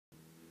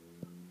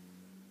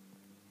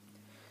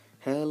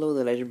Hello,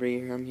 the Legendary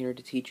here. I'm here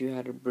to teach you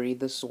how to breed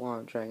the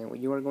swamp dragon. What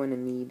you are going to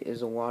need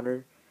is a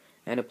water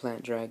and a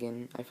plant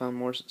dragon. I found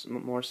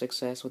more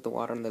success with the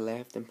water on the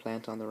left and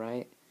plant on the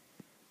right.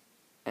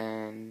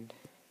 And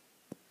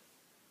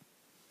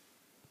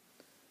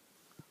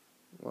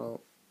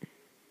well,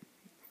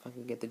 if I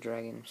can get the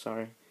dragon, I'm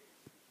sorry.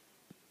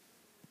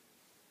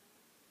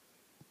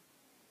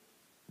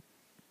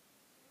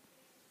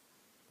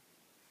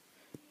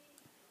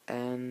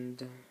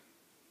 And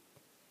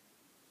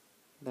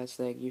that's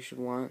the egg you should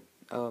want.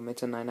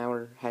 It's a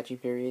 9-hour hatching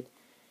period.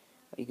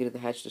 You get the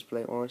hatch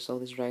display or sell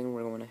this dragon.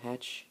 We're going to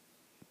hatch.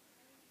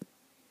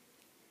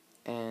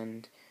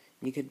 And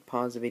you could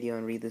pause the video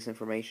and read this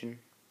information,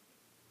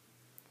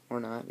 or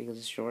not because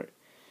it's short.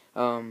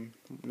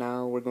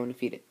 Now we're going to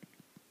feed it.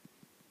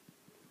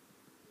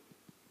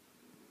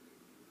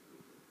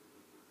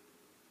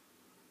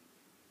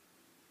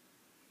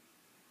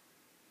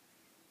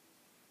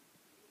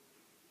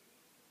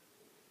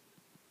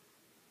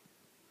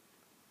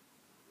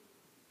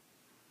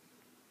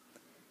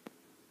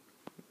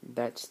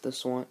 That's the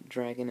swamp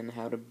dragon and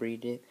how to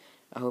breed it.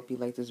 I hope you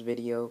like this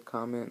video.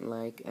 Comment,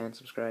 like, and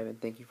subscribe,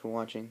 and thank you for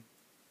watching.